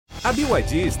A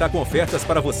BYD está com ofertas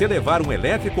para você levar um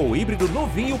elétrico ou híbrido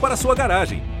novinho para sua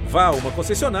garagem. Vá a uma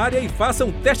concessionária e faça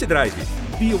um test drive.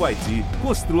 BYD,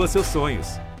 construa seus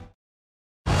sonhos.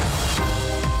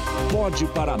 Pod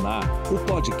Paraná, o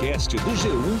podcast do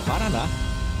G1 Paraná.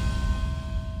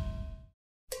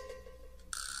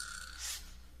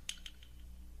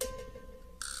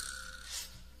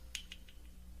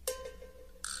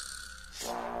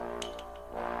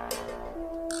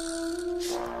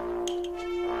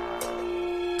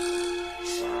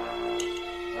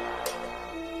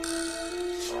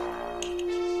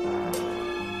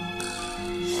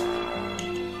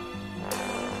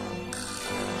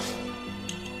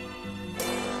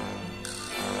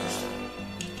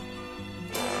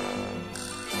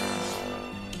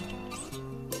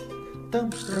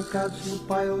 Estamos trancados no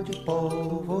paiol de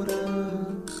pólvora,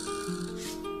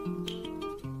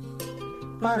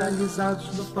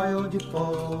 paralisados no paiol de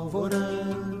pólvora,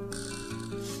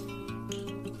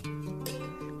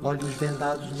 olhos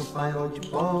vendados no paiol de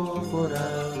pólvora,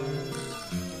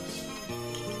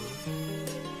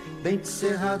 dentes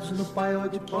cerrados no paiol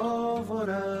de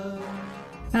pólvora.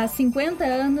 Há 50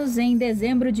 anos, em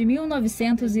dezembro de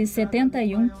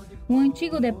 1971, um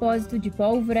antigo depósito de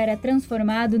pólvora era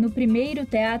transformado no primeiro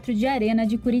Teatro de Arena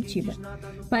de Curitiba.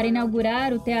 Para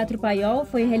inaugurar o Teatro Paiol,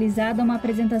 foi realizada uma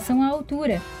apresentação à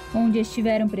altura, onde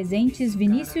estiveram presentes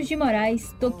Vinícius de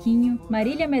Moraes, Toquinho,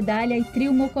 Marília Medalha e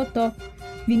Trio Mocotó.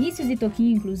 Vinícius e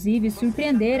Toquinho, inclusive,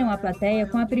 surpreenderam a plateia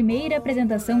com a primeira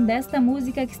apresentação desta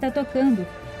música que está tocando,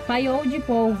 Paiol de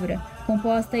Pólvora,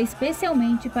 composta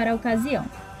especialmente para a ocasião.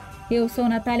 Eu sou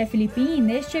Natália Filipim e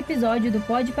neste episódio do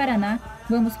Pod Paraná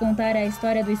vamos contar a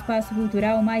história do espaço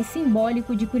cultural mais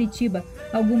simbólico de Curitiba,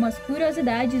 algumas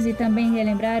curiosidades e também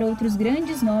relembrar outros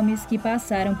grandes nomes que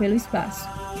passaram pelo espaço.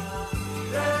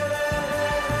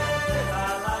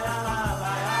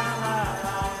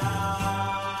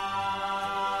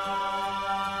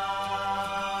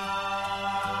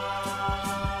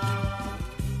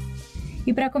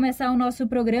 E para começar o nosso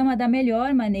programa da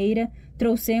melhor maneira,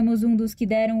 trouxemos um dos que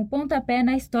deram o pontapé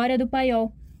na história do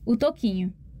Paiol, o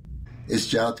Toquinho. Esse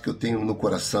teatro que eu tenho no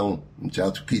coração, um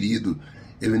teatro querido,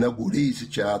 eu inaugurei esse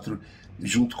teatro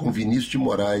junto com Vinícius de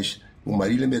Moraes, com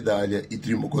Marília Medalha e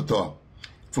Trio Mocotó.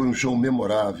 Foi um show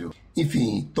memorável.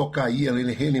 Enfim, tocar aí,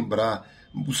 relembrar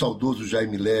o saudoso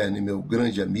Jaime Lerner, meu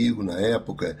grande amigo na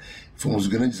época, fomos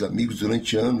grandes amigos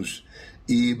durante anos,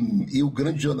 e o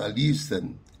grande jornalista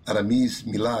Aramis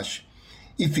Milache.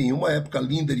 Enfim, uma época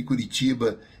linda de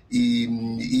Curitiba,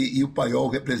 e o Paiol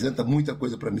representa muita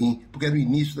coisa para mim, porque era o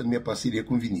início da minha parceria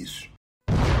com o Vinícius.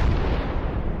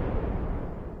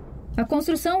 A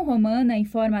construção romana em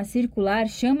forma circular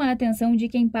chama a atenção de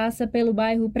quem passa pelo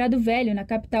bairro Prado Velho, na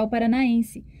capital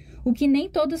paranaense. O que nem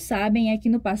todos sabem é que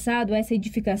no passado essa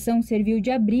edificação serviu de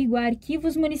abrigo a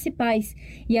arquivos municipais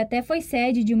e até foi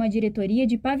sede de uma diretoria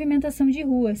de pavimentação de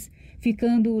ruas,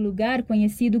 ficando o lugar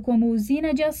conhecido como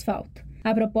Usina de Asfalto.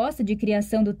 A proposta de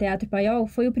criação do Teatro Paiol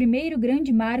foi o primeiro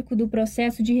grande marco do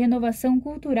processo de renovação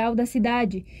cultural da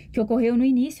cidade, que ocorreu no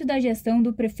início da gestão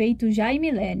do prefeito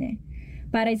Jaime Lerner.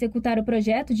 Para executar o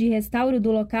projeto de restauro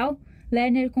do local,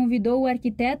 Lerner convidou o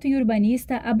arquiteto e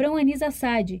urbanista Abrão Anis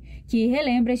Assad, que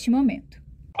relembra este momento.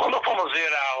 Quando fomos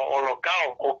ver o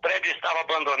local, o prédio estava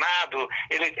abandonado,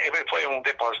 ele foi um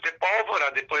depósito de pólvora,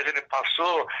 depois ele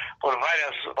passou por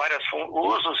vários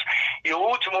usos, e o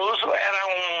último uso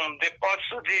era um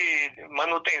depósito de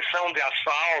manutenção de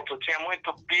asfalto, tinha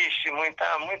muito piche,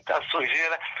 muita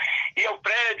sujeira, e o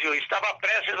prédio estava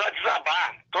prestes a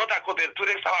desabar, toda a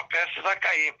cobertura estava prestes a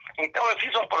cair. Então eu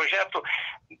fiz um projeto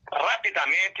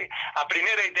rapidamente. A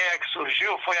primeira ideia que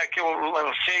surgiu foi a que eu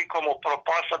lancei como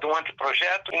proposta do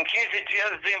anteprojeto. Em 15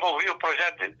 dias desenvolvi o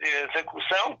projeto de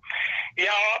execução e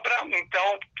a obra,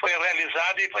 então, foi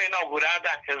realizada e foi inaugurada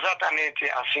exatamente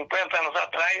há 50 anos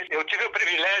atrás. Eu tive o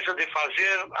privilégio de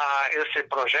fazer esse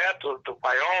projeto do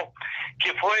Paiol,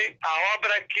 que foi a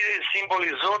obra que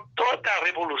simbolizou toda a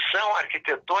revolução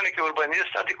arquitetônica e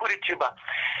urbanista de Curitiba.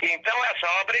 Então,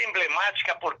 essa obra é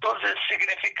emblemática por todos esses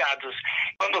significados.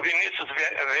 Quando o Vinícius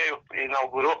veio e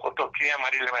inaugurou com o Toquinho e a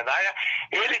Marília Medalha,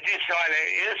 ele disse, olha,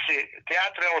 esse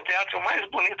teatro é o teatro mais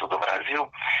bonito do Brasil.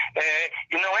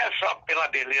 E não é só pela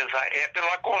beleza, é pelo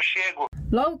aconchego.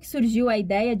 Logo que surgiu a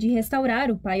ideia de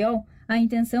restaurar o Paiol, a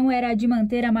intenção era a de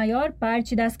manter a maior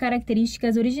parte das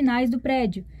características originais do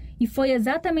prédio. E foi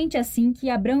exatamente assim que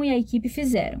Abrão e a equipe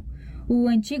fizeram. O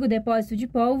antigo depósito de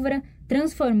pólvora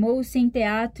transformou-se em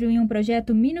teatro em um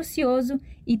projeto minucioso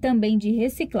e também de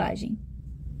reciclagem.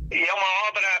 E é uma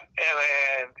obra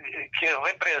que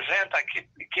representa,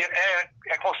 que que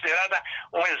é considerada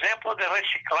um exemplo de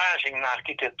reciclagem na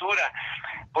arquitetura,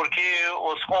 porque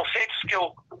os conceitos que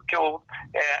eu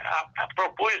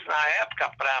propus na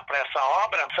época para essa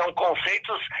obra são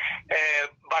conceitos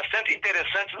bastante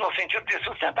interessantes no sentido de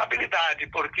sustentabilidade,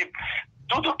 porque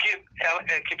tudo que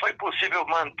foi possível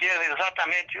manter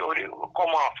exatamente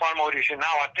como a forma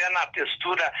original, até na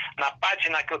textura, na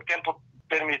pátina que o tempo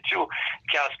permitiu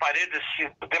que as paredes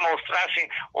se demonstrassem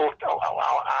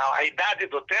a idade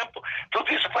do tempo,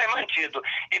 tudo isso foi mantido.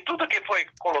 E tudo que foi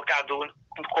colocado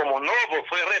como novo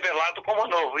foi revelado como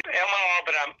novo. É uma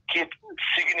obra que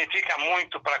significa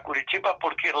muito para Curitiba,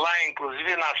 porque lá,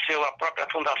 inclusive, nasceu a própria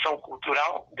Fundação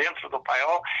Cultural dentro do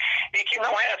Paiol, e que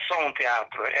não é só um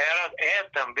teatro, é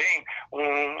também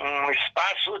um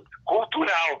espaço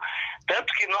cultural.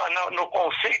 Tanto que no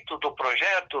conceito do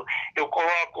projeto, eu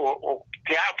coloco o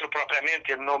teatro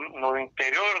propriamente no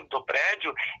interior do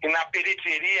prédio, e na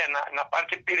periferia, na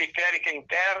parte periférica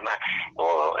interna,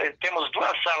 temos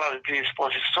 2 salas de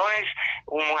exposições,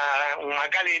 uma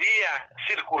galeria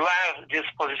circular de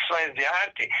exposições de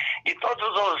arte, e todos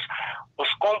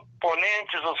os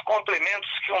componentes, os complementos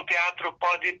que um teatro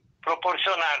pode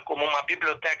proporcionar, como uma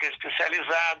biblioteca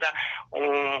especializada,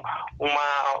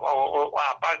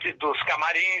 a parte dos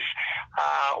camarins,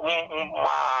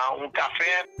 um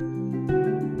café.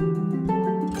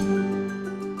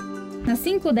 Nas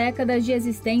 5 décadas de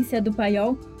existência do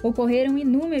Paiol, ocorreram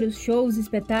inúmeros shows,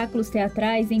 espetáculos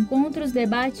teatrais, encontros,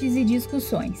 debates e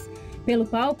discussões. Pelo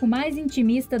palco mais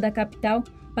intimista da capital,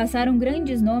 passaram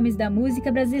grandes nomes da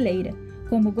música brasileira,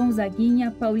 como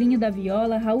Gonzaguinha, Paulinho da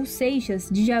Viola, Raul Seixas,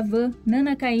 Djavan,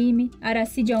 Nana Caymmi,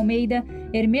 Aracy de Almeida,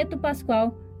 Hermeto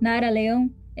Pascoal, Nara Leão,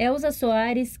 Elza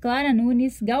Soares, Clara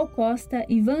Nunes, Gal Costa,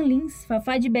 Ivan Lins,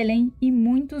 Fafá de Belém e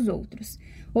muitos outros.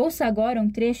 Ouça agora um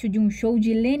trecho de um show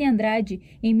de Lene Andrade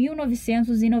em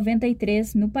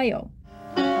 1993 no Paiol.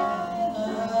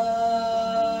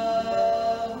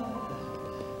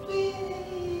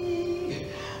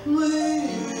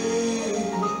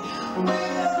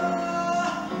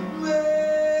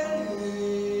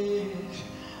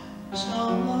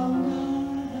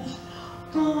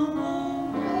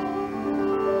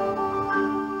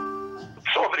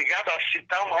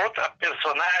 Citar uma outra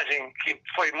personagem que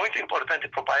foi muito importante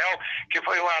para o Paiol, que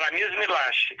foi o Aramis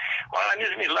Milache. O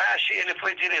Aramis Milache, ele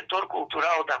foi diretor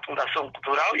cultural da Fundação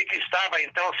Cultural e que estava,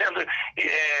 então, sendo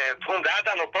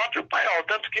fundada no próprio Paiol,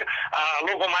 tanto que a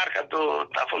logomarca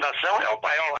da Fundação é o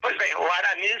Paiol. Pois bem, o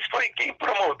Aramis foi quem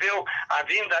promoveu a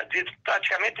vinda de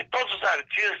praticamente todos os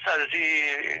artistas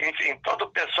e, enfim, todo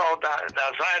o pessoal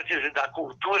das artes e da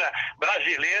cultura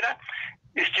brasileira.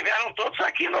 Estiveram todos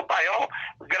aqui no Paiol,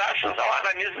 graças ao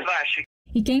Aramis Milache.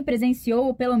 E quem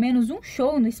presenciou pelo menos um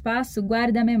show no espaço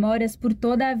guarda memórias por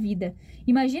toda a vida.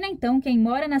 Imagina então quem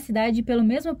mora na cidade pelo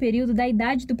mesmo período da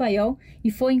idade do Paiol e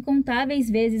foi incontáveis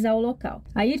vezes ao local.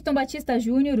 Ayrton Batista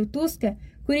Júnior, o Tusca,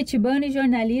 curitibano e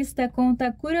jornalista,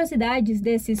 conta curiosidades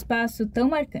desse espaço tão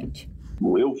marcante.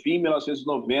 Eu vi em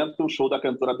 1990 o show da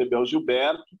cantora Bebel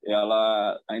Gilberto.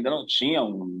 Ela ainda não tinha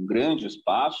um grande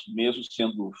espaço, mesmo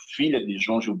sendo filha de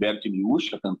João Gilberto e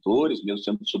Miúcha, cantores, mesmo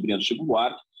sendo sobrinha de Chico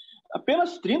Buarque.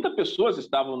 Apenas 30 pessoas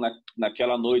estavam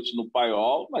naquela noite no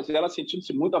Paiol, mas ela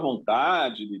sentindo-se muito à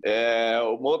vontade.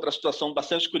 Uma outra situação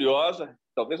bastante curiosa,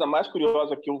 talvez a mais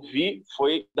curiosa que eu vi,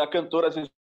 foi da cantora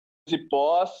Zizi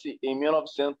Posse, em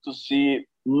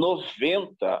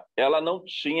 1990, ela não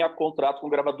tinha contrato com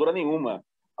gravadora nenhuma.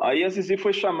 Aí a Zizi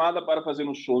foi chamada para fazer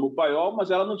um show no Paiol, mas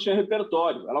ela não tinha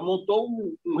repertório. Ela montou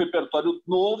um repertório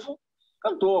novo,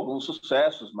 cantou alguns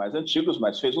sucessos mais antigos,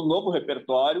 mas fez um novo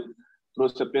repertório,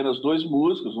 trouxe apenas 2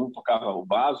 músicos, um tocava o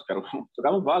vaso,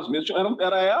 tocava um vaso mesmo,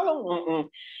 era ela,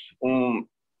 um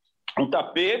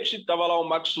tapete, estava lá o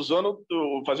Marcos Suzano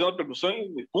fazendo a percussão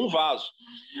em um vaso.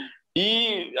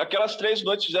 E aquelas 3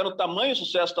 noites fizeram tamanho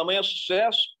sucesso,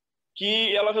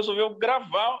 que ela resolveu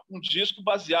gravar um disco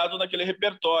baseado naquele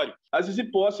repertório. A Zizi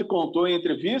Posse contou em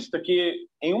entrevista que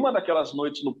em uma daquelas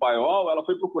noites no Paiol, ela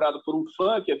foi procurada por um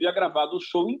fã que havia gravado o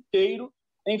show inteiro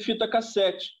em fita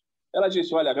cassete. Ela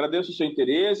disse: olha, agradeço o seu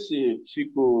interesse,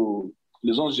 fico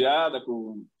lisonjeada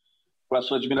com a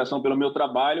sua admiração pelo meu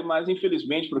trabalho, mas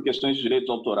infelizmente por questões de direitos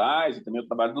autorais e também o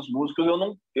trabalho dos músicos,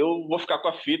 eu vou ficar com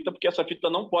a fita, porque essa fita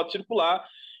não pode circular.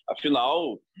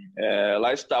 Afinal,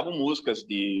 lá estavam músicas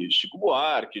de Chico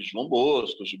Buarque, João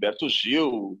Bosco, Gilberto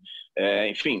Gil,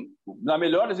 enfim, na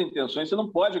melhor das intenções, você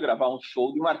não pode gravar um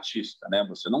show de um artista, né?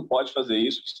 Você não pode fazer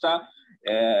isso,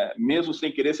 mesmo sem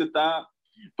querer, você está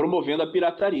promovendo a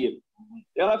pirataria.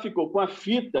 Ela ficou com a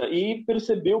fita e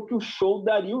percebeu que o show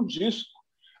daria um disco.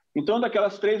 Então,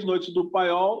 daquelas 3 noites do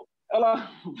Paiol,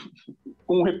 ela,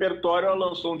 com um repertório, ela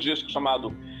lançou um disco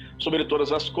chamado Sobre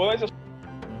Todas as Coisas.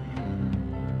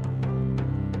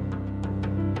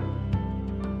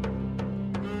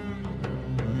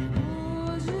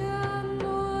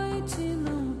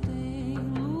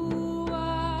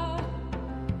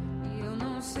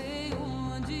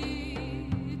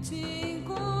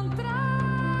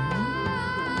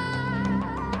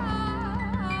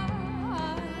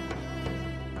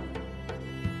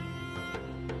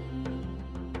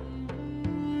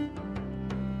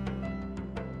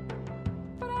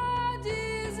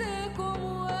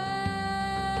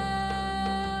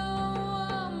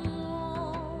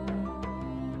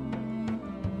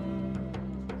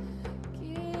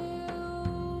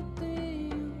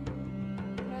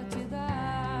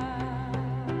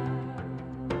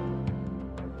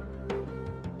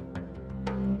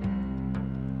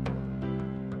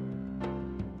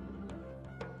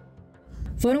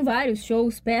 Foram vários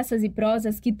shows, peças e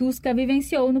prosas que Tusca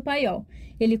vivenciou no Paiol.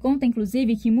 Ele conta,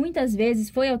 inclusive, que muitas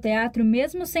vezes foi ao teatro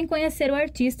mesmo sem conhecer o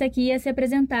artista que ia se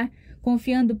apresentar,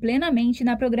 confiando plenamente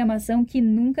na programação que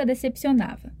nunca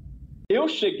decepcionava. Eu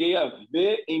cheguei a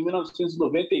ver, em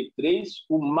 1993,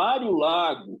 o Mário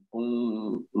Lago,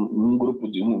 um grupo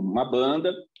de uma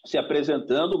banda, se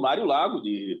apresentando. O Mário Lago,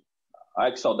 de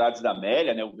Ai, que Saudades da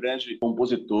Amélia, né, o grande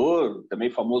compositor, também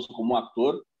famoso como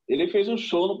ator. Ele fez um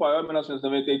show no Paiol em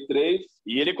 1993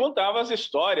 e ele contava as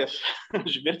histórias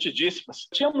divertidíssimas.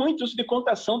 Tinha muitos de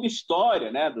contação de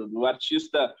história, né, do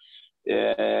artista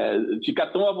ficar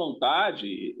tão à vontade,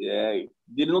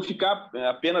 de ele não ficar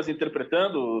apenas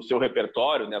interpretando o seu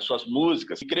repertório, né, as suas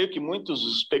músicas. E creio que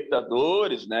muitos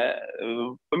espectadores, né,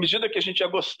 à medida que a gente ia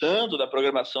gostando da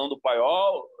programação do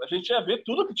Paiol, a gente ia ver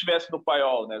tudo que tivesse no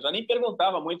Paiol, né? Já nem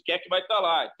perguntava muito quem é que vai estar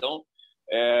lá. Então,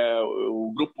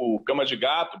 o grupo Cama de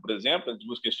Gato, por exemplo, de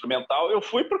música instrumental, eu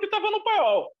fui porque estava no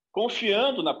Paiol,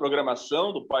 confiando na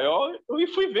programação do Paiol, eu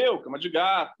fui ver o Cama de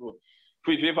Gato,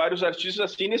 fui ver vários artistas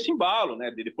assim nesse embalo,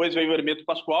 né? Depois veio o Hermeto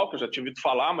Pascoal, que eu já tinha ouvido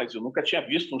falar, mas eu nunca tinha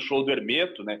visto um show do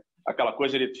Hermeto, né? Aquela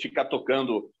coisa de ficar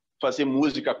tocando, fazer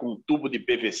música com tubo de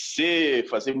PVC,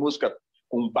 fazer música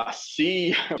com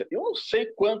bacia. Eu não sei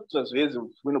quantas vezes eu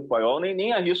fui no Paiol,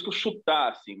 nem arrisco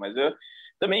chutar, assim, mas eu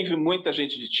também vi muita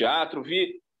gente de teatro,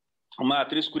 vi uma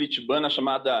atriz curitibana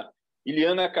chamada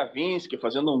Iliana Kavinsky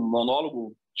fazendo um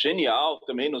monólogo genial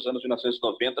também nos anos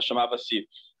 1990, chamava-se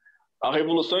A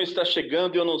Revolução Está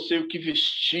Chegando e Eu Não Sei O Que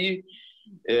Vestir.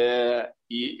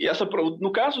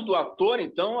 No caso do ator,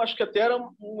 então, acho que até era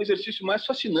um exercício mais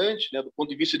fascinante, né, do ponto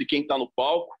de vista de quem está no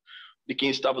palco, de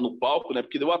quem estava no palco, né,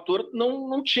 porque o ator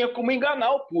não tinha como enganar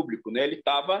o público, né, ele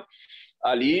estava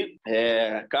ali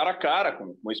cara a cara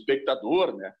com o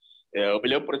espectador, né? Eu me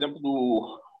lembro, por exemplo,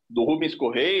 do Rubens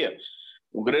Correia,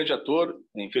 um grande ator,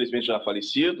 infelizmente já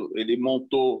falecido. Ele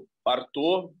montou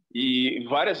Arthur e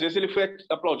várias vezes ele foi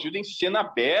aplaudido em cena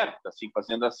aberta, assim,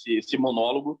 fazendo esse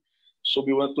monólogo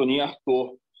sobre o Antonin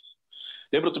Artaud.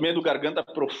 Lembro também do Garganta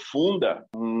Profunda,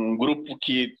 um grupo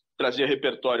que trazia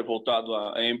repertório voltado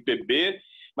a MPB,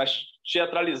 mas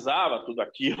teatralizava tudo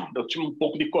aquilo. Eu tinha um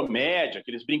pouco de comédia, que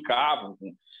eles brincavam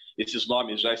com esses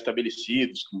nomes já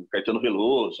estabelecidos, como Caetano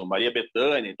Veloso, Maria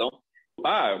Bethânia. Então,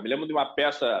 eu me lembro de uma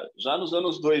peça já nos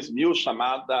anos 2000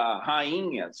 chamada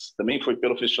Rainhas, também foi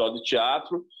pelo Festival de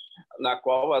Teatro, na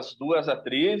qual as duas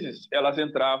atrizes elas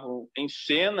entravam em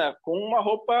cena com uma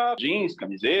roupa jeans,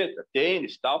 camiseta,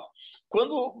 tênis e tal.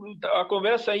 Quando a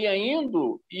conversa ia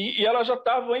indo, e elas já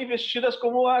estavam vestidas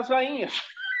como as rainhas.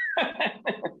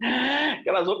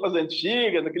 Aquelas roupas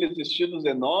antigas, aqueles vestidos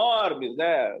enormes,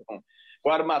 né? Com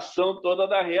a armação toda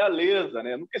da realeza,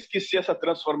 né? Eu nunca esqueci essa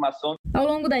transformação. Ao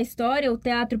longo da história, o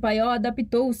Teatro Paiol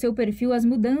adaptou o seu perfil às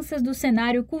mudanças do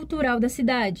cenário cultural da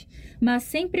cidade, mas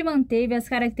sempre manteve as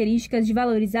características de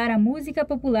valorizar a música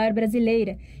popular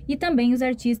brasileira e também os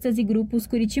artistas e grupos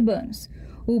curitibanos.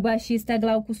 O baixista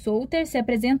Glauco Souter se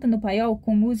apresenta no Paiol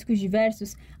com músicos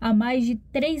diversos há mais de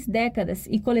 3 décadas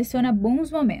e coleciona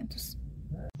bons momentos.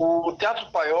 O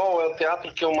Teatro Paiol é o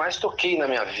teatro que eu mais toquei na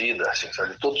minha vida, assim,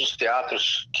 sabe? Todos os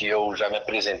teatros que eu já me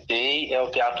apresentei, é o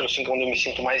teatro assim, onde eu me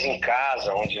sinto mais em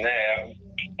casa, onde, né,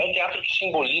 é um teatro que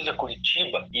simboliza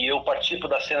Curitiba, e eu participo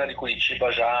da cena de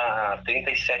Curitiba já há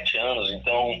 37 anos,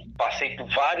 então passei por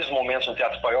vários momentos no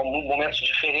Teatro Paiol, momentos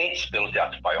diferentes pelo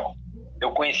Teatro Paiol.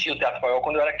 Eu conheci o Teatro Paiol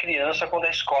quando eu era criança, quando a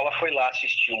escola foi lá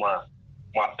assistir uma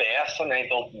peça, né?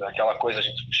 Então aquela coisa, a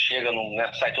gente chega,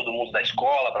 né, sai todo mundo da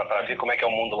escola para ver como é que é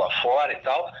o mundo lá fora e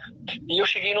tal. E eu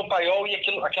cheguei no Paiol e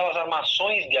aquelas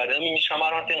armações de arame me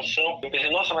chamaram a atenção. Eu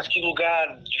pensei, nossa, mas que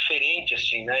lugar diferente,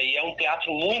 assim, né? E é um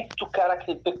teatro muito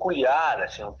peculiar,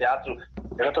 assim, um teatro.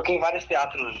 Eu já toquei em vários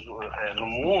teatros no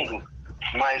mundo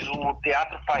mas o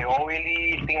Teatro Paiol,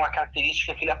 ele tem uma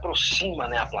característica que ele aproxima,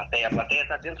 né, a plateia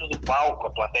está dentro do palco,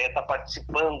 a plateia está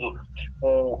participando,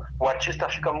 o artista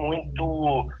fica muito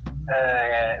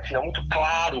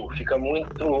claro, fica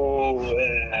muito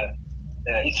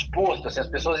exposto, assim, as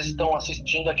pessoas estão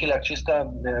assistindo aquele artista,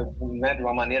 né, de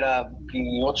uma maneira que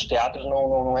em outros teatros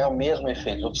não é o mesmo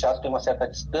efeito. Outros teatros têm uma certa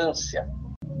distância.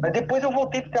 Mas depois eu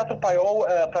voltei para o Teatro Paiol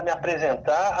para me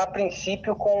apresentar, a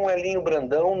princípio com o Elinho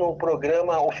Brandão no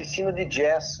programa Oficina de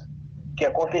Jazz, que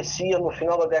acontecia no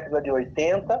final da década de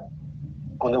 80,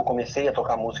 quando eu comecei a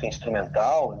tocar música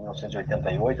instrumental, em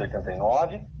 1988,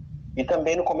 89, e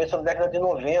também no começo da década de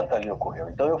 90 ali ocorreu.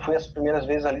 Então eu fui as primeiras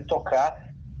vezes ali tocar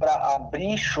para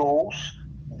abrir shows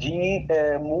de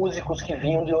músicos que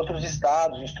vinham de outros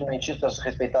estados, instrumentistas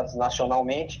respeitados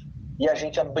nacionalmente, e a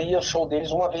gente abria o show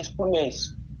deles uma vez por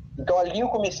mês. Então ali eu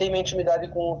comecei minha intimidade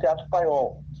com o Teatro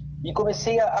Paiol. E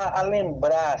comecei a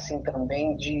lembrar assim,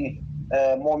 também de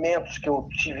momentos que eu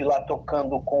tive lá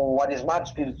tocando com o Arismar do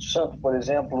Espírito Santo, por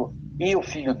exemplo, e o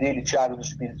filho dele, Thiago do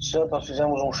Espírito Santo. Nós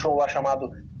fizemos um show lá chamado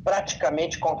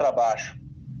Praticamente Contrabaixo.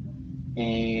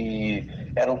 E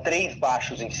eram 3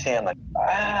 baixos em cena.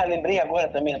 Lembrei agora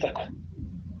também outra coisa.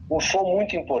 Um show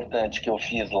muito importante que eu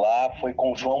fiz lá foi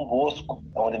com o João Bosco,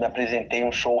 onde me apresentei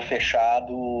um show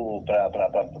fechado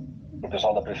para o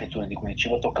pessoal da Prefeitura de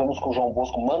Curitiba. Tocamos com o João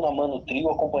Bosco, mano a mano, trio,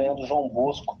 acompanhando o João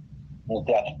Bosco no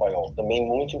Teatro Paiol. Também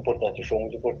muito importante, um show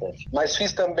muito importante. Mas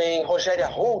fiz também Rogéria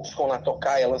Holtz com Na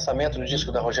Tocaia, lançamento do disco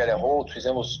da Rogéria Holtz.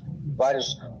 Fizemos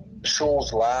vários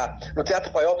shows lá. No Teatro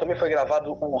Paiol também foi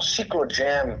gravado o Ciclo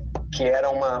Jam, que era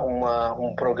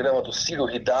um programa do Ciro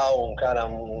Ridal,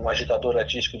 um agitador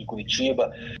artístico de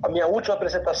Curitiba. A minha última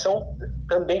apresentação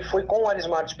também foi com o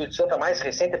Arismar do Espírito Santo, a mais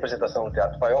recente apresentação no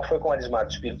Teatro Paiol foi com o Arismar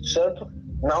do Espírito Santo,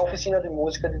 na Oficina de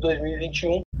Música de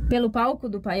 2021. Pelo palco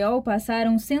do Paiol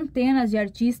passaram centenas de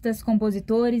artistas,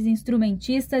 compositores,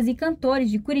 instrumentistas e cantores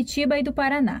de Curitiba e do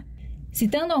Paraná.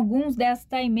 Citando alguns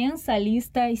desta imensa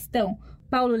lista estão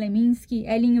Paulo Leminski,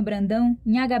 Elinho Brandão,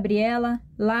 Nha Gabriela,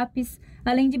 Lápis,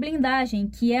 além de Blindagem,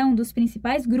 que é um dos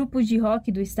principais grupos de rock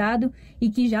do estado e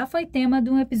que já foi tema de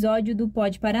um episódio do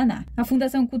Pod Paraná. A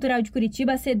Fundação Cultural de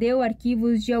Curitiba cedeu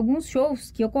arquivos de alguns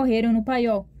shows que ocorreram no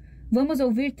Paiol. Vamos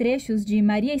ouvir trechos de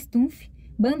Maria Stumpf,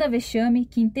 Banda Vexame,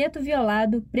 Quinteto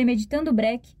Violado, Premeditando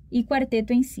Breck e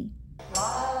Quarteto em Si.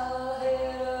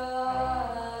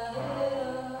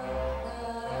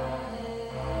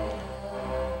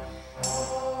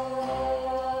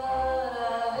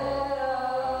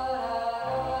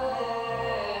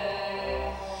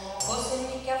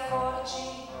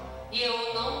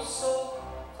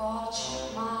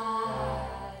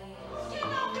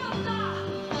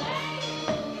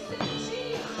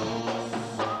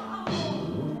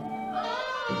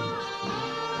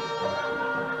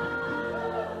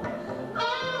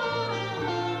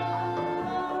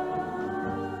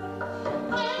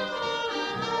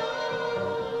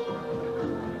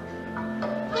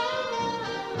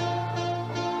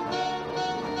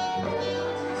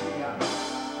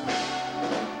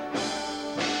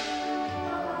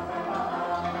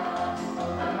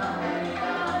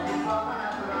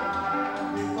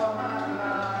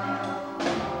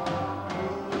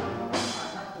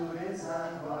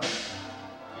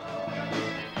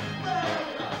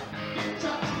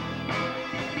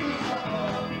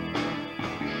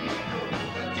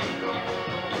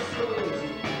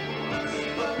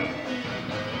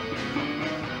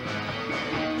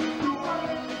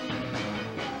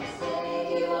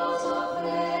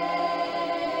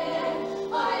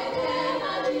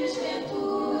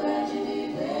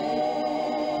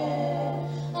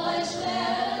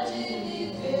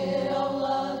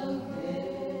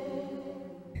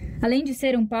 Além de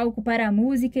ser um palco para a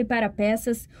música e para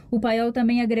peças, o Paiol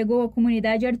também agregou a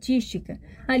comunidade artística.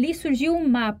 Ali surgiu o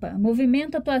MAPA,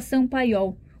 Movimento Atuação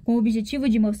Paiol, com o objetivo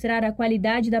de mostrar a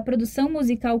qualidade da produção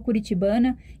musical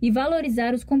curitibana e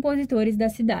valorizar os compositores da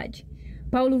cidade.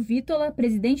 Paulo Vítola,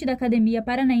 presidente da Academia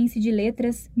Paranaense de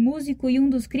Letras, músico e um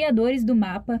dos criadores do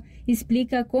MAPA,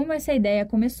 explica como essa ideia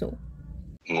começou.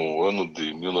 No ano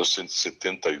de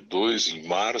 1972, em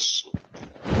março,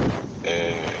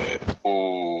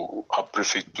 a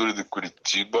Prefeitura de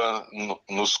Curitiba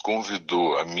nos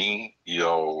convidou, a mim e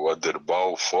ao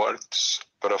Aderbal Fortes,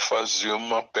 para fazer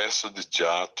uma peça de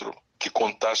teatro que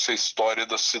contasse a história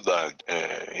da cidade.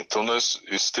 Então nós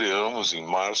estreamos em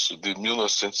março de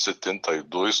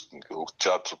 1972, o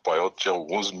Teatro Paiol tinha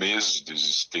alguns meses de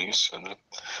existência, né?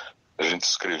 A gente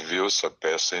escreveu essa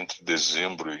peça entre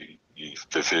dezembro e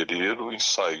fevereiro,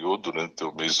 ensaiou durante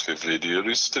o mês de fevereiro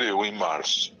e estreou em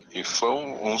março. E foi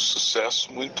um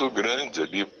sucesso muito grande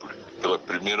ali, porque pela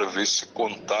primeira vez se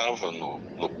contava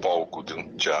no palco de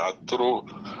um teatro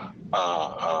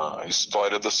a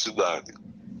história da cidade.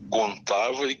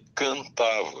 Contava e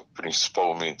cantava,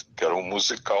 principalmente, que era um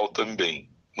musical também.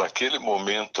 Naquele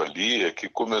momento ali é que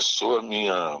começou o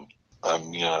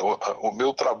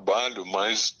meu trabalho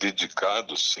mais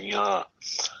dedicado assim, a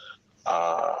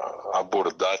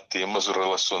abordar temas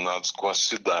relacionados com a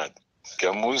cidade. Que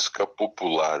a música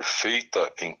popular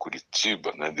feita em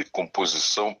Curitiba, né, de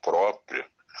composição própria,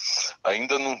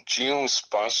 ainda não tinha um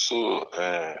espaço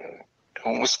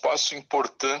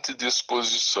importante de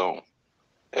exposição.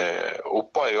 O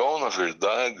Paiol, na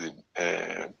verdade,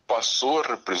 passou a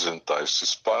representar esse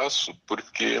espaço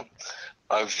porque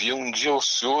havia um dia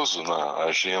ocioso na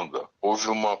agenda. Houve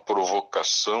uma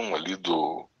provocação ali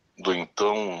do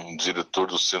então diretor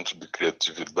do Centro de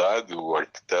Criatividade, o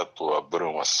arquiteto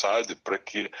Abrão Assad, para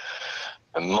que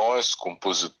nós,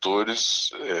 compositores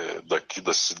daqui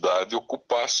da cidade,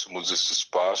 ocupássemos esse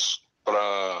espaço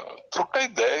para trocar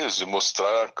ideias e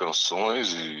mostrar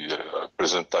canções e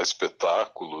apresentar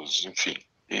espetáculos, enfim.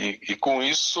 E com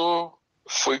isso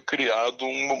foi criado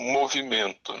um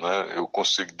movimento, né? Eu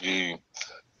consegui,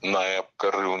 na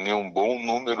época, reunir um bom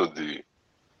número de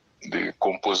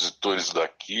compositores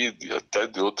daqui, até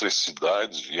de outras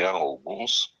cidades, vieram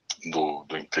alguns do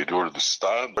interior do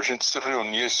estado. A gente se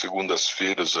reunia às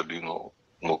segundas-feiras ali no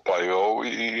Paiol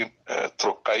e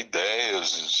trocar ideias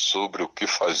sobre o que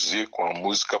fazer com a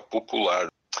música popular.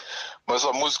 Mas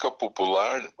a música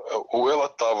popular, ou ela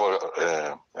estava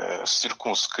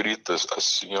circunscrita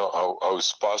assim, ao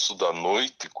espaço da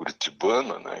noite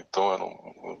curitibana, né? Então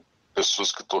eram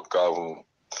pessoas que tocavam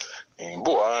em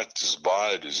boates,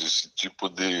 bares, esse tipo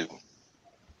de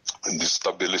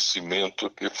estabelecimento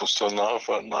que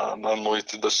funcionava na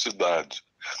noite da cidade.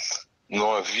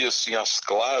 Não havia, assim, às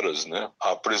claras, né,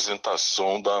 a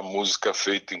apresentação da música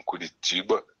feita em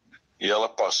Curitiba, e ela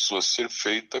passou a ser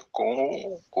feita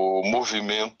com o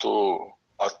movimento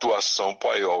Atuação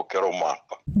Paiol, que era o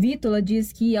MAPA. Vítola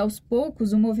diz que, aos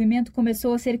poucos, o movimento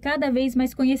começou a ser cada vez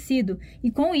mais conhecido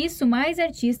e, com isso, mais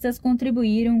artistas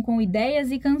contribuíram com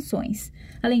ideias e canções.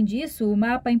 Além disso, o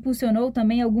MAPA impulsionou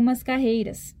também algumas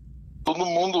carreiras. Todo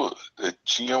mundo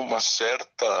tinha uma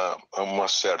certa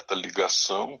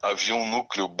ligação. Havia um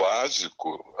núcleo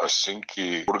básico, assim,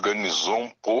 que organizou um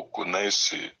pouco, né,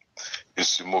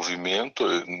 esse movimento.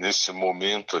 Nesse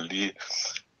momento ali,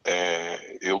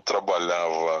 eu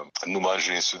trabalhava numa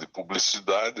agência de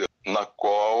publicidade, na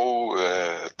qual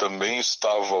também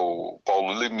estava o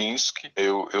Paulo Leminski.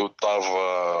 Eu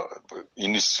estava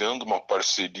iniciando uma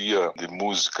parceria de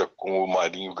música com o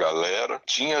Marinho Galera.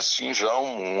 Tinha assim já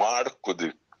um arco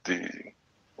de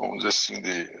vamos dizer assim,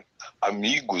 de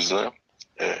amigos, né,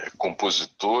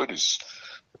 compositores,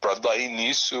 para dar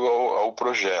início ao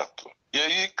projeto. E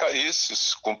aí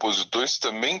esses compositores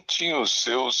também tinham os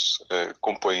seus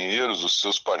companheiros, os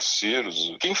seus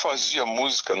parceiros. Quem fazia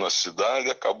música na cidade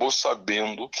acabou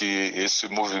sabendo que esse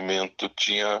movimento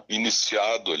tinha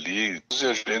iniciado ali. E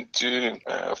a gente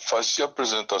fazia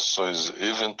apresentações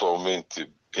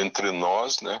eventualmente entre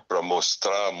nós, né, para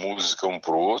mostrar a música um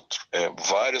para o outro.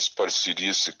 Várias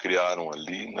parcerias se criaram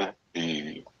ali, né,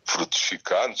 e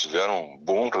frutificaram, tiveram um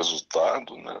bom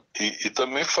resultado, né? E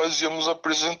também fazíamos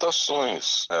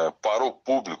apresentações para o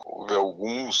público. Houve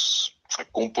alguns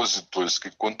compositores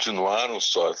que continuaram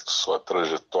sua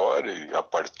trajetória e, a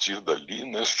partir dali,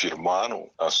 né, firmaram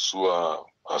a sua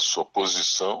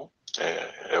posição.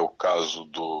 É o caso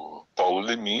do Paulo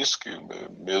Leminski,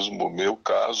 mesmo o meu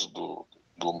caso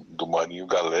do Marinho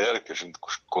Galera, que a gente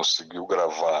conseguiu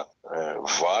gravar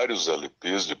vários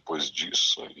LPs depois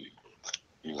disso,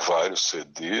 e vários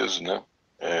CDs, né?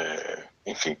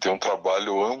 Enfim, tem um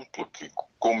trabalho amplo que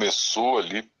começou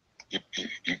ali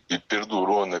e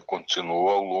perdurou, né? Continuou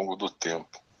ao longo do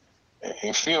tempo.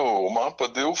 Enfim, o MAPA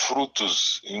deu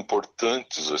frutos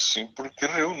importantes, assim, porque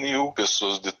reuniu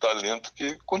pessoas de talento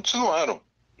que continuaram,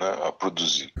 né, a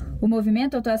produzir. O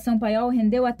movimento Atuação Paiol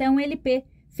rendeu até um LP,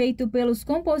 feito pelos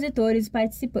compositores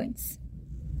participantes.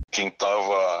 Quem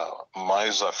estava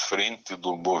mais à frente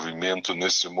do movimento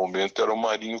nesse momento era o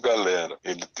Marinho Galera.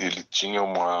 Ele tinha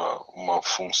uma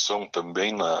função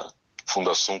também na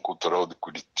Fundação Cultural de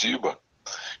Curitiba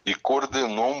e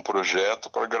coordenou um projeto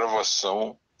para a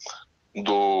gravação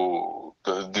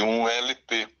de um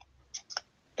LP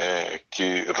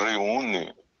que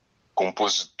reúne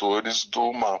compositores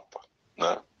do MAPA,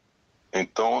 né?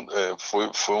 Então foi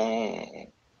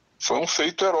um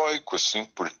feito heróico, assim,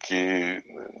 porque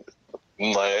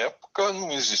na época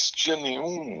não existia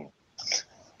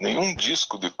nenhum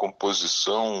disco de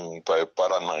composição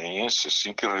paranaense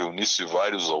assim, que reunisse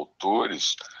vários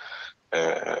autores,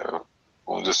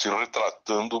 vamos dizer assim,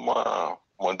 retratando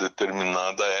uma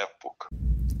determinada época.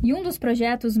 E um dos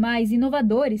projetos mais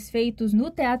inovadores feitos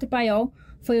no Teatro Paiol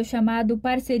foi o chamado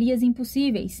Parcerias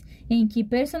Impossíveis, em que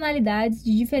personalidades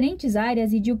de diferentes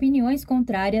áreas e de opiniões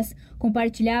contrárias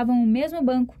compartilhavam o mesmo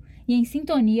banco e, em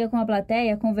sintonia com a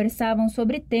plateia, conversavam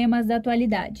sobre temas da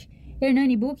atualidade.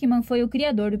 Hernani Buchmann foi o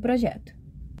criador do projeto.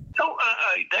 Então,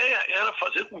 a ideia era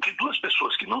fazer com que duas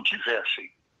pessoas que não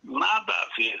tivessem nada a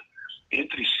ver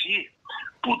entre si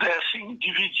pudessem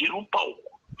dividir um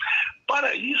palco.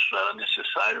 Para isso, era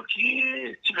necessário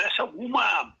que tivesse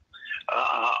alguma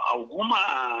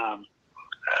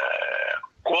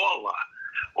cola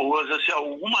ou assim,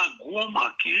 alguma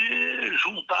goma que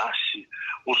juntasse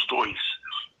os dois.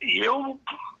 E eu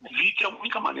vi que a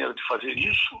única maneira de fazer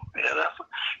isso era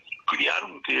criar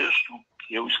um texto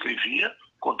que eu escrevia,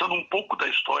 contando um pouco da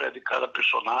história de cada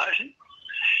personagem,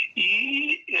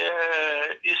 e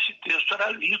esse texto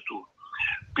era lido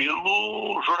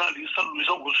pelo jornalista Luiz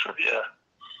Augusto Xavier.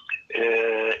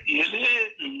 E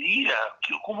ele lia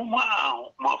aquilo como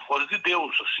uma voz de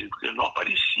Deus, assim, porque ele não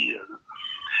aparecia, né?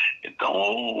 Então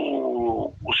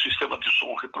o sistema de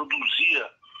som reproduzia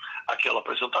aquela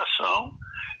apresentação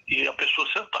e a pessoa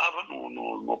sentava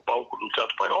no palco do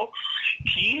Teatro Paiol,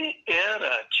 que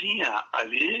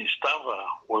estava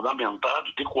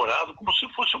ornamentado, decorado como se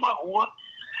fosse uma rua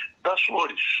das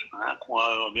Flores, né? Com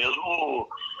o mesmo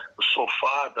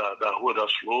sofá da Rua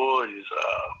das Flores,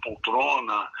 a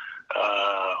poltrona,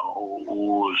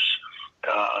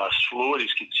 as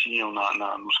flores que tinham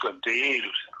nos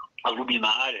canteiros, a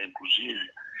luminária, inclusive.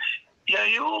 E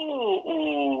aí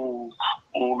o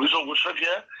Luiz Augusto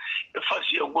Xavier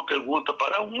fazia uma pergunta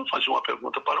para um, fazia uma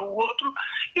pergunta para o outro,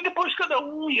 e depois cada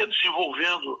um ia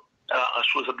desenvolvendo as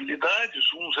suas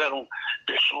habilidades. Uns eram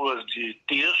pessoas de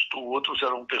texto, outros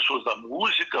eram pessoas da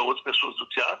música, outras pessoas do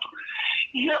teatro.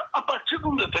 E a partir de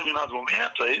um determinado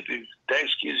momento, aí de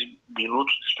 10, 15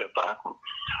 minutos de espetáculo,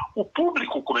 o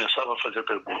público começava a fazer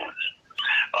perguntas.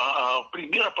 A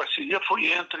primeira parceria foi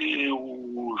entre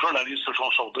o jornalista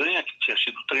João Saldanha, que tinha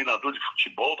sido treinador de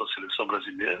futebol da seleção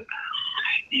brasileira,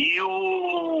 e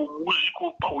o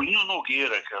músico Paulinho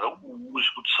Nogueira, que era um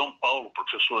músico de São Paulo,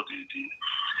 professor de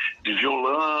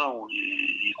violão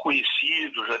e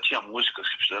conhecido, já tinha músicas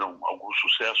que fizeram algum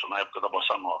sucesso na época da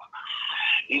Bossa Nova.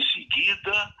 Em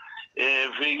seguida,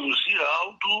 veio o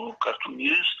Ziraldo,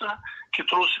 cartunista, que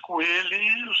trouxe com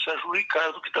ele o Sérgio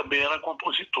Ricardo, que também era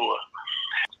compositor.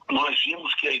 Nós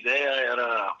vimos que a ideia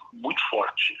era muito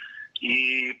forte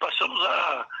e passamos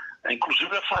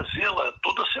inclusive a fazê-la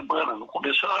toda semana. No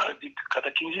começo era de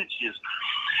cada 15 dias.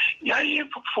 E aí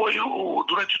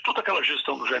durante toda aquela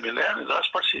gestão do Jaime Lerner, as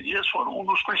parcerias foram um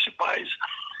dos principais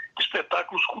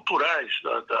espetáculos culturais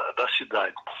da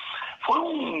cidade. Foi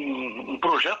um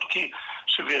projeto que,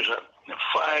 você veja,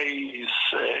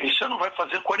 esse ano vai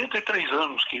fazer 43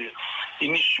 anos que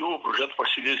iniciou o projeto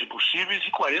Parcerias Impossíveis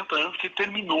e 40 anos que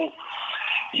terminou.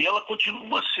 E ela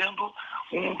continua sendo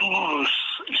um dos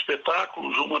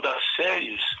espetáculos, uma das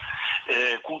séries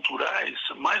culturais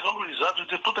mais valorizadas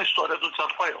de toda a história do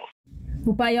Teatro Paiol.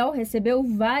 O Paiol recebeu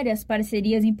várias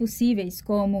parcerias impossíveis,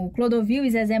 como Clodovil e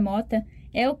Zezé Mota,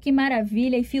 Elke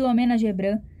Maravilha e Filomena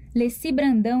Gebran, Leci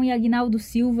Brandão e Aguinaldo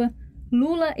Silva,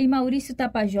 Lula e Maurício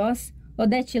Tapajós,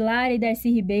 Odete Lara e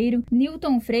Darcy Ribeiro,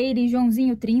 Newton Freire e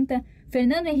Joãozinho 30,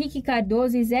 Fernando Henrique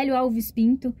Cardoso e Zélio Alves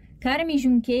Pinto, Carme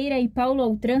Junqueira e Paulo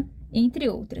Altran, entre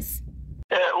outras.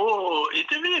 E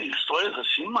teve histórias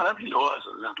assim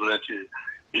maravilhosas, né, durante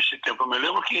esse tempo. Eu me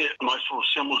lembro que nós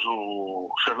trouxemos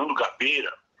o Fernando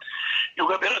Gabeira, e o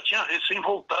Gabeira tinha recém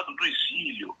voltado do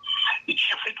exílio e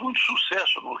tinha feito muito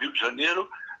sucesso no Rio de Janeiro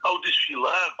ao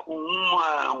desfilar com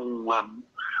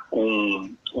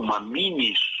uma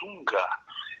mini sunga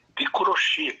de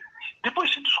crochê.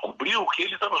 Depois se descobriu que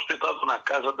ele estava hospedado na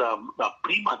casa da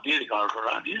prima dele, que era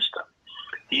jornalista,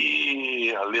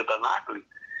 e a Leda Nagli,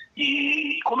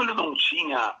 e como ele não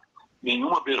tinha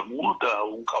nenhuma bermuda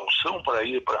ou um calção para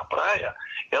ir para a praia,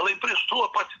 ela emprestou a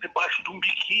parte de baixo de um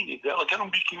biquíni dela, que era um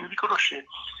biquíni de crochê.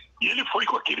 E ele foi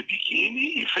com aquele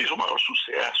biquíni e fez o maior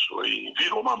sucesso, e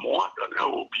virou uma moda, né,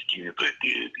 o biquíni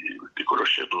de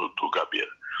crochê do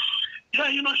Gabeira. E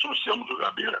aí nós trouxemos o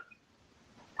Gabeira.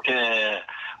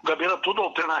 O Gabeira todo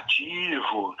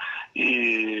alternativo,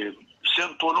 e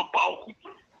sentou no palco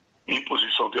em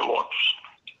posição de lótus.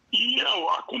 E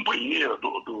a companheira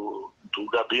do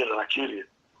Gabeira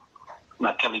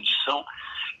naquela edição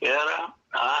era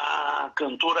a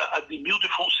cantora Ademilde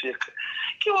Fonseca,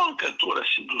 que é uma cantora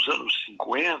assim, dos anos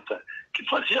 50, que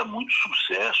fazia muito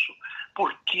sucesso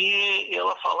porque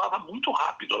ela falava muito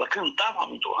rápido, ela cantava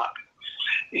muito rápido.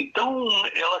 Então,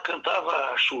 ela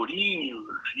cantava chorinhos,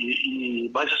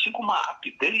 mas assim com uma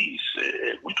rapidez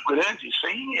muito grande,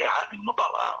 sem errar nenhuma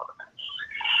palavra.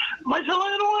 Mas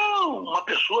ela era uma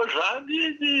pessoa já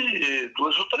de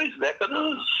 2 ou 3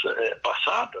 décadas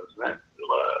passadas, né?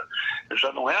 Ela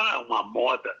já não era uma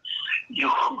moda. E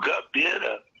o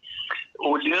Gabeira,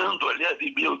 olhando ali a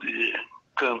Bibilde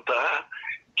cantar,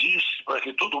 disse para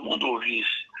que todo mundo ouvisse: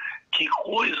 que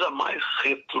coisa mais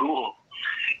retrô.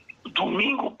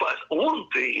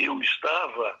 Ontem eu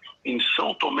estava em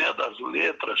São Tomé das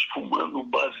Letras fumando um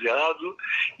baseado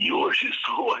e hoje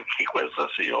estou aqui com essa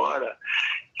senhora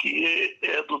que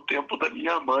é do tempo da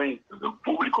minha mãe. O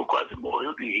público quase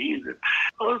morreu de rir.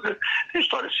 Tem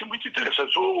histórias assim, muito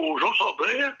interessantes. O João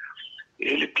Saldanha,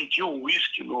 ele pediu um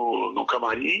uísque no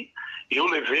camarim, eu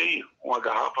levei uma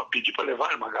garrafa, pedi para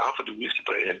levar uma garrafa de uísque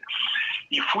para ele,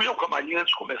 e fui ao camarim antes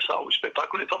de começar o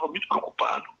espetáculo. Ele estava muito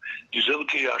preocupado, dizendo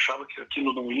que achava que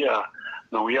aquilo não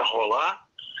ia rolar,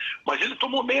 mas ele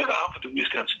tomou meia garrafa de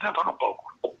uísque antes de entrar no palco.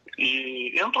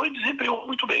 E entrou e desempenhou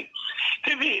muito bem.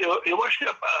 Eu acho que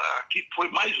a que foi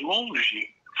mais longe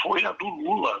foi a do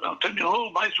Lula, né?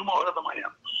 Terminou mais de 1h da manhã.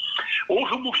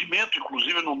 Houve um movimento,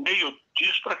 inclusive, no meio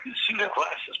disso, para que se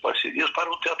levasse as parcerias para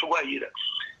o Teatro Guaíra.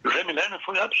 O Jaime Lerner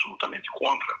foi absolutamente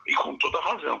contra, e com toda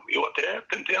razão. Eu até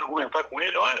tentei argumentar com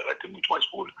ele: olha, vai ter muito mais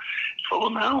público. Ele falou: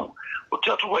 não, o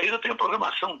Teatro Guaíra tem a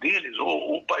programação deles,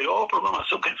 o Paiol, a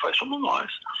programação que a gente faz somos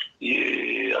nós.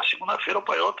 E a segunda-feira o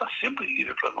Paiol está sempre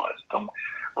livre para nós. Então,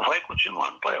 vai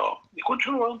continuar no Paiol. E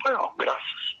continua no Paiol,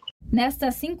 graças.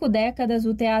 Nestas 5 décadas,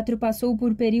 o teatro passou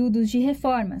por períodos de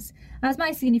reformas. As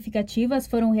mais significativas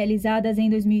foram realizadas em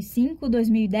 2005,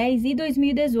 2010 e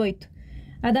 2018.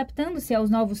 Adaptando-se aos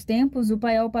novos tempos, o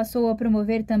Paiol passou a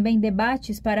promover também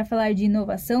debates para falar de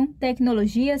inovação,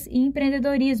 tecnologias e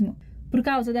empreendedorismo. Por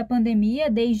causa da pandemia,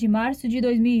 desde março de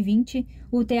 2020,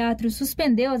 o teatro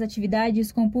suspendeu as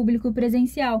atividades com público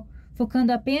presencial,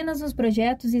 focando apenas nos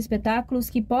projetos e espetáculos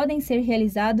que podem ser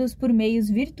realizados por meios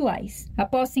virtuais.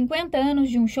 Após 50 anos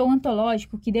de um show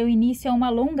antológico que deu início a uma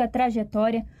longa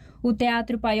trajetória, o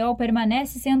Teatro Paiol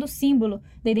permanece sendo símbolo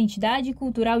da identidade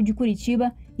cultural de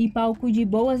Curitiba e palco de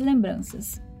boas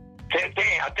lembranças.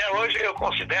 Tem, até hoje eu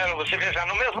considero, você veja,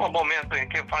 no mesmo momento em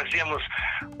que fazíamos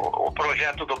o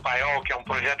projeto do Paiol, que é um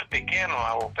projeto pequeno,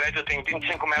 o prédio tem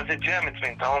 25 metros de diâmetro,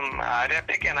 então a área é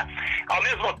pequena. Ao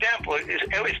mesmo tempo,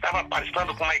 eu estava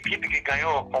participando com uma equipe que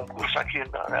ganhou o concurso aqui,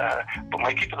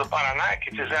 uma equipe do Paraná,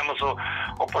 que fizemos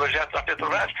o projeto da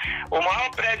Petrobras. O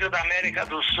maior prédio da América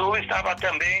do Sul estava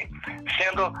também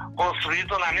sendo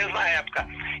construído na mesma época.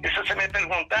 E se você me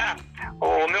perguntar,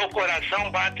 o meu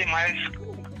coração bate mais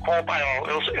com o Paiol.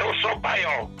 Eu sou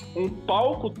Paiol. Um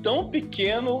palco tão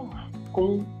pequeno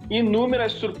com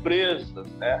inúmeras surpresas,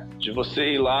 né? De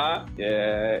você ir lá,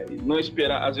 não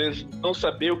esperar, às vezes não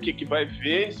saber o que vai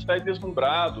ver e sai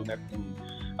deslumbrado, né? Com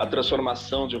a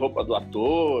transformação de roupa do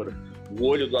ator, o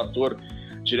olho do ator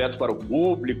direto para o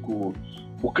público,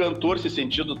 o cantor se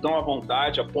sentindo tão à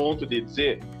vontade a ponto de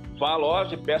dizer: vá à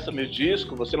loja e peça meu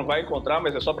disco, você não vai encontrar,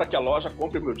 mas é só para que a loja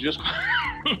compre meu disco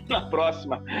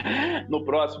no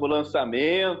próximo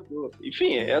lançamento.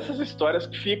 Enfim, essas histórias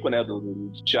que ficam, né,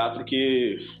 do teatro,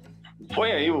 que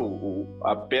foi aí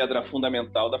a pedra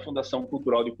fundamental da Fundação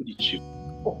Cultural de Curitiba.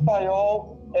 O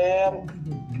Paiol é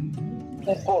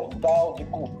um portal de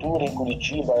cultura em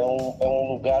Curitiba, é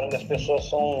um lugar onde as pessoas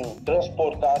são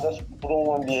transportadas para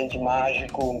um ambiente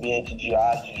mágico, um ambiente de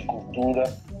arte, de cultura,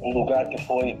 um lugar que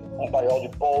foi um paiol de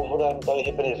pólvora. Então ele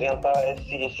representa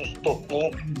esse estopim,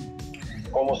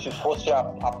 como se fosse a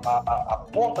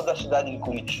ponta da cidade de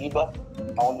Curitiba,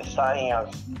 onde saem as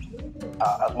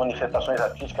manifestações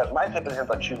artísticas mais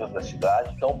representativas da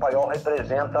cidade. Então o paiol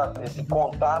representa esse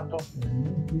contato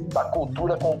da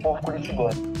cultura com o povo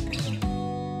curitibano.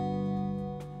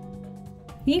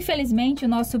 Infelizmente, o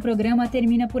nosso programa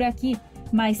termina por aqui,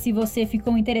 mas se você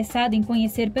ficou interessado em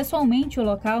conhecer pessoalmente o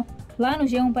local, lá no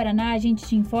G1 Paraná a gente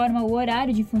te informa o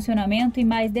horário de funcionamento e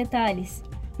mais detalhes.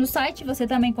 No site você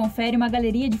também confere uma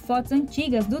galeria de fotos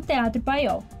antigas do Teatro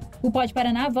Paiol. O Pod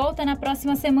Paraná volta na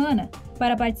próxima semana.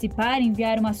 Para participar e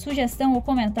enviar uma sugestão ou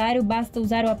comentário, basta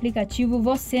usar o aplicativo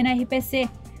Você na RPC.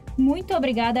 Muito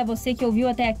obrigada a você que ouviu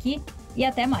até aqui e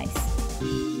até mais.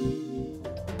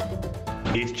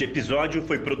 Este episódio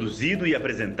foi produzido e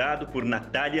apresentado por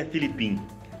Natália Filipim.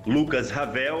 Lucas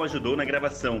Ravel ajudou na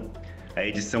gravação. A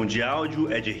edição de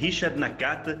áudio é de Richard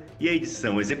Nakata e a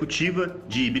edição executiva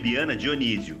de Bibiana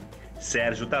Dionísio.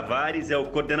 Sérgio Tavares é o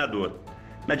coordenador.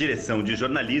 Na direção de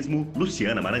jornalismo,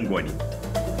 Luciana Marangoni.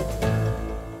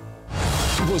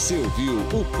 Você ouviu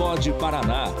o Pod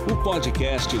Paraná, o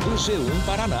podcast do G1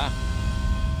 Paraná.